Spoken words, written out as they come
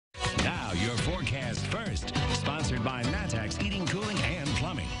Now, your forecast first, sponsored by Matex Heating, Cooling, and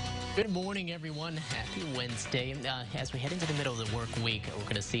Plumbing. Good morning, everyone. Happy Wednesday. As we head into the middle of the work week, we're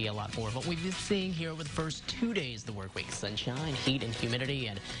going to see a lot more of what we've been seeing here over the first 2 days of the work week. Sunshine, heat, and humidity,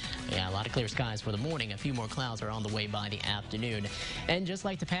 and a lot of clear skies for the morning. A few more clouds are on the way by the afternoon. And just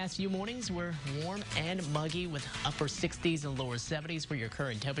like the past few mornings, we're warm and muggy with upper 60s and lower 70s for your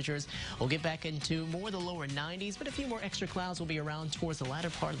current temperatures. We'll get back into more the lower 90s, but a few more extra clouds will be around towards the latter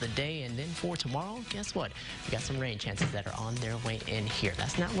part of the day. And then for tomorrow, guess what? We got some rain chances that are on their way in here.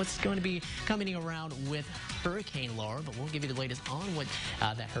 That's not what's going to be coming around with Hurricane Laura, but we'll give you the latest on what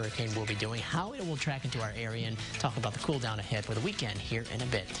that hurricane will be doing, how it will track into our area, and talk about the cool down ahead for the weekend here in a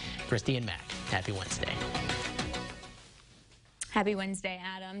bit. Christy and Mac, happy Wednesday. Happy Wednesday,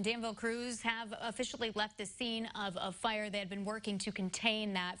 Adam. Danville crews have officially left the scene of a fire. They had been working to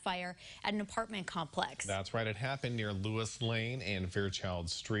contain that fire at an apartment complex. That's right. It happened near Lewis Lane and Fairchild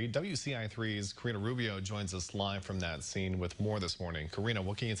Street. WCI3's Karina Rubio joins us live from that scene with more this morning. Karina,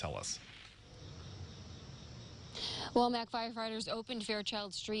 what can you tell us? Well, Mac, firefighters opened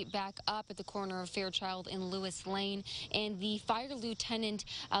Fairchild Street back up at the corner of Fairchild and Lewis Lane, and the fire lieutenant,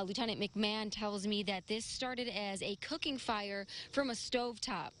 Lieutenant McMahon, tells me that this started as a cooking fire from a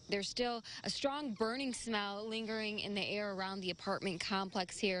stovetop. There's still a strong burning smell lingering in the air around the apartment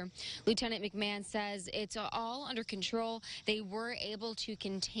complex here. Lieutenant McMahon says it's all under control. They were able to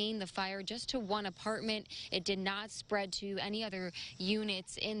contain the fire just to one apartment. It did not spread to any other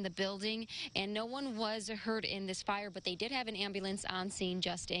units in the building, and no one was hurt in this fire, but they did have an ambulance on scene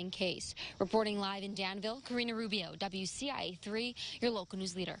just in case. Reporting live in Danville, Karina Rubio, WCIA3, your local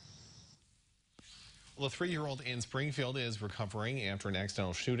news leader. Well, a 3-year-old in Springfield is recovering after an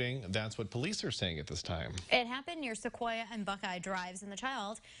accidental shooting. That's what police are saying at this time. It happened near Sequoia and Buckeye Drives, and the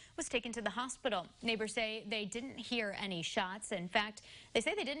child was taken to the hospital. Neighbors say they didn't hear any shots. In fact, they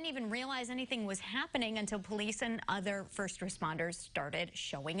say they didn't even realize anything was happening until police and other first responders started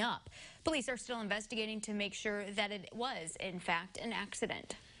showing up. Police are still investigating to make sure that it was, in fact, an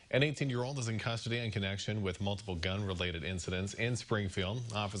accident. An 18-year-old is in custody in connection with multiple gun-related incidents in Springfield.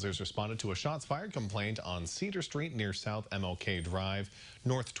 Officers responded to a shots fired complaint on Cedar Street near South MLK Drive,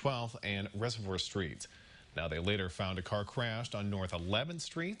 North 12th, and Reservoir Street. Now, they later found a car crashed on North 11th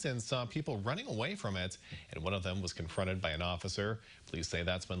Street and saw people running away from it, and one of them was confronted by an officer. Police say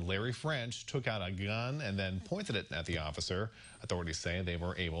that's when Larry French took out a gun and then pointed it at the officer. Authorities say they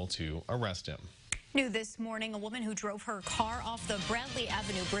were able to arrest him. New this morning, a woman who drove her car off the Bradley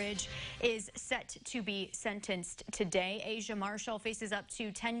Avenue Bridge is set to be sentenced today. Asia Marshall faces up to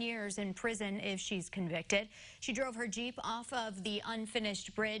 10 years in prison if she's convicted. She drove her Jeep off of the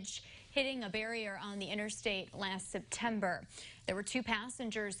unfinished bridge, hitting a barrier on the interstate last September. There were 2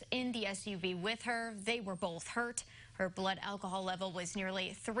 passengers in the SUV with her. They were both hurt. Her blood alcohol level was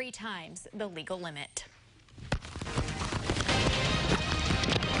nearly 3 times the legal limit.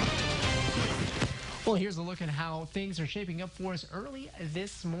 Well, here's a look at how things are shaping up for us early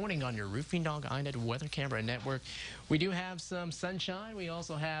this morning on your Roofing Dog iNet weather camera network. We do have some sunshine. We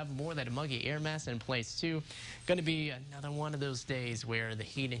also have more of that muggy air mass in place, too. Going to be another one of those days where the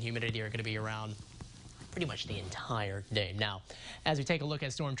heat and humidity are going to be around pretty much the entire day. Now, as we take a look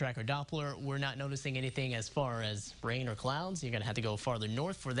at Storm Tracker Doppler, we're not noticing anything as far as rain or clouds. You're going to have to go farther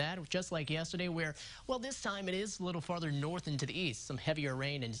north for that, just like yesterday where, well, this time it is a little farther north and to the east. Some heavier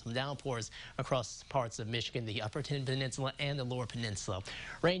rain and some downpours across parts of Michigan, the upper peninsula and the lower peninsula.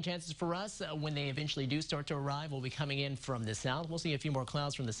 Rain chances for us when they eventually do start to arrive will be coming in from the south. We'll see a few more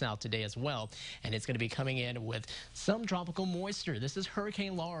clouds from the south today as well, and it's going to be coming in with some tropical moisture. This is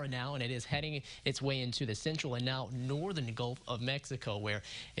Hurricane Laura now, and it is heading its way into the central and now northern Gulf of Mexico, where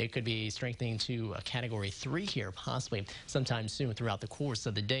it could be strengthening to a Category 3 here, possibly sometime soon throughout the course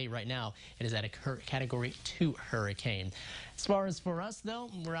of the day. Right now, it is at a Category 2 hurricane. As far as for us, though,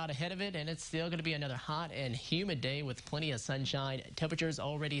 we're out ahead of it, and it's still going to be another hot and humid day with plenty of sunshine. Temperatures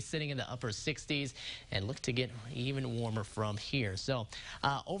already sitting in the upper 60s and look to get even warmer from here. So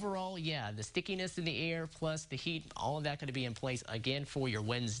overall, yeah, the stickiness in the air plus the heat, all of that going to be in place again for your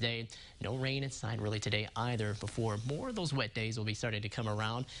Wednesday. No rain inside really today either before more of those wet days will be starting to come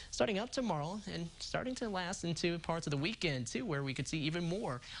around, starting up tomorrow and starting to last into parts of the weekend, too, where we could see even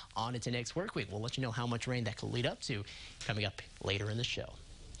more on into next work week. We'll let you know how much rain that could lead up to coming up later in the show.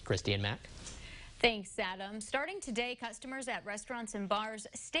 Christy and Mac. Thanks, Adam. Starting today, customers at restaurants and bars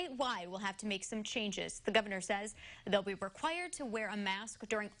statewide will have to make some changes. The governor says they'll be required to wear a mask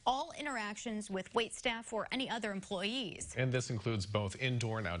during all interactions with waitstaff or any other employees. And this includes both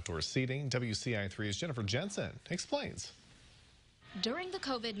indoor and outdoor seating. WCI3's Jennifer Jensen explains. During the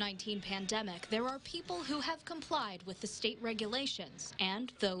COVID-19 pandemic, there are people who have complied with the state regulations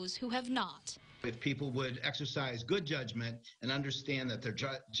and those who have not. If people would exercise good judgment and understand that they're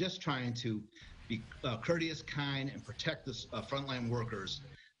just trying to be courteous, kind, and protect the frontline workers,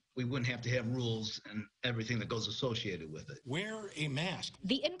 we wouldn't have to have rules and everything that goes associated with it. Wear a mask.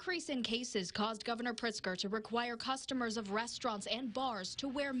 The increase in cases caused Governor Pritzker to require customers of restaurants and bars to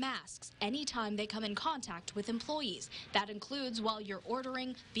wear masks anytime they come in contact with employees. That includes while you're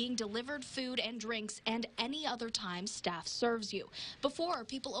ordering, being delivered food and drinks, and any other time staff serves you. Before,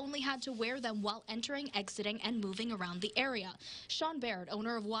 people only had to wear them while entering, exiting, and moving around the area. Sean Baird,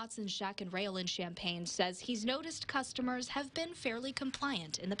 owner of Watson's Shack and Rail in Champaign, says he's noticed customers have been fairly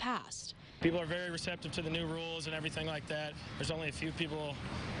compliant in the past. People are very receptive to the new rules and everything like that. There's only a few people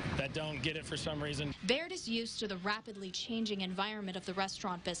that don't get it for some reason. Baird is used to the rapidly changing environment of the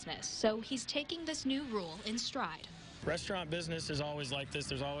restaurant business, so he's taking this new rule in stride. Restaurant business is always like this.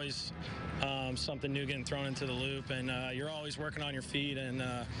 There's always something new getting thrown into the loop, and you're always working on your feet and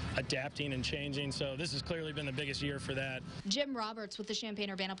adapting and changing. So this has clearly been the biggest year for that. Jim Roberts with the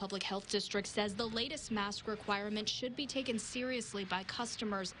Champaign-Urbana Public Health District says the latest mask requirement should be taken seriously by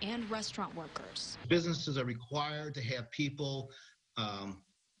customers and restaurant workers. Businesses are required to have people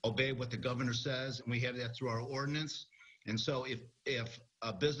obey what the governor says, and we have that through our ordinance. And so if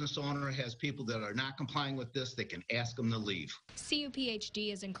a business owner has people that are not complying with this, they can ask them to leave.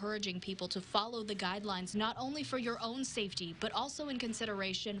 CUPHD is encouraging people to follow the guidelines not only for your own safety, but also in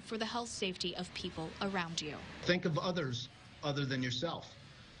consideration for the health safety of people around you. Think of others other than yourself.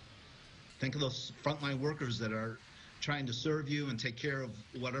 Think of those frontline workers that are trying to serve you and take care of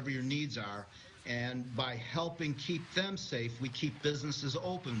whatever your needs are. And by helping keep them safe, we keep businesses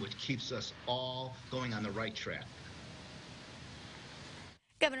open, which keeps us all going on the right track.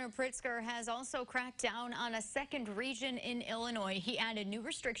 Governor Pritzker has also cracked down on a second region in Illinois. He added new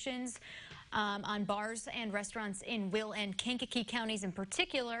restrictions on bars and restaurants in Will and Kankakee counties in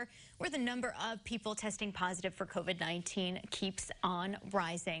particular, where the number of people testing positive for COVID-19 keeps on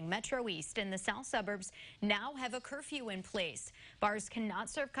rising. Metro East and the south suburbs now have a curfew in place. Bars cannot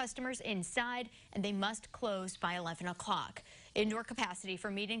serve customers inside, and they must close by 11 o'clock. Indoor capacity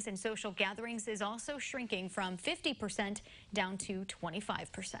for meetings and social gatherings is also shrinking from 50% down to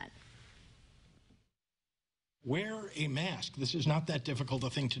 25%. Wear a mask. This is not that difficult a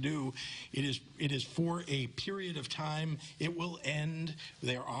thing to do. It is for a period of time. It will end.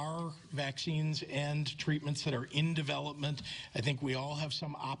 There are vaccines and treatments that are in development. I think we all have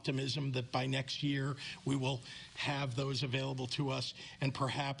some optimism that by next year we will have those available to us, and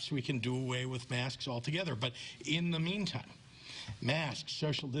perhaps we can do away with masks altogether. But in the meantime, masks,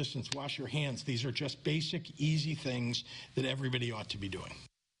 social distance, wash your hands. These are just basic, easy things that everybody ought to be doing.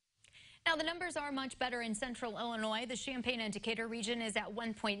 Now, the numbers are much better in central Illinois. The Champaign and Decatur region is at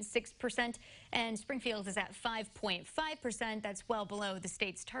 1.6%, and Springfield is at 5.5%. That's well below the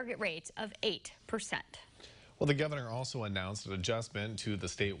state's target rate of 8%. Well, the governor also announced an adjustment to the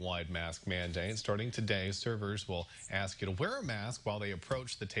statewide mask mandate. Starting today, servers will ask you to wear a mask while they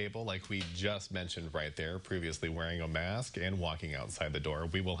approach the table, like we just mentioned right there, previously wearing a mask and walking outside the door.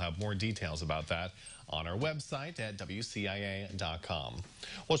 We will have more details about that on our website at WCIA.com.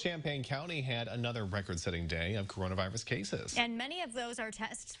 Well, Champaign County had another record-setting day of coronavirus cases. And many of those are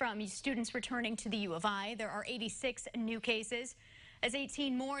tests from students returning to the U of I. There are 86 new cases. As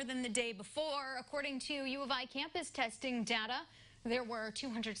 18 more than the day before. According to U of I campus testing data, there were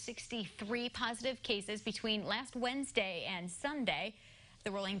 263 positive cases between last Wednesday and Sunday. The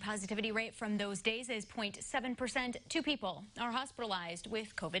rolling positivity rate from those days is 0.7%. 2 people are hospitalized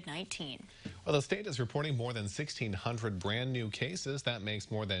with COVID-19. Well, the state is reporting more than 1,600 brand new cases. That makes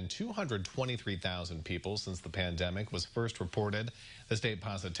more than 223,000 people since the pandemic was first reported. The state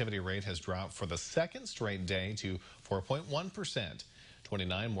positivity rate has dropped for the second straight day to 4.1%.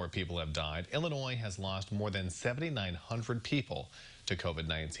 29 more people have died. Illinois has lost more than 7,900 people to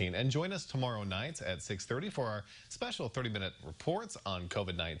COVID-19. And join us tomorrow night at 6:30 for our special 30-minute reports on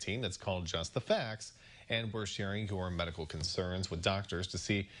COVID-19. It's called Just the Facts. And we're sharing your medical concerns with doctors to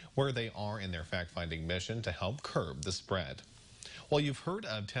see where they are in their fact-finding mission to help curb the spread. Well, you've heard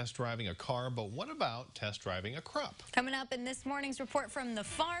of test driving a car, but what about test driving a crop? Coming up in this morning's report from the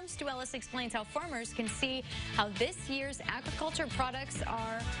farm, Stu Ellis explains how farmers can see how this year's agriculture products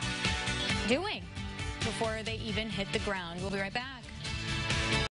are doing before they even hit the ground. We'll be right back.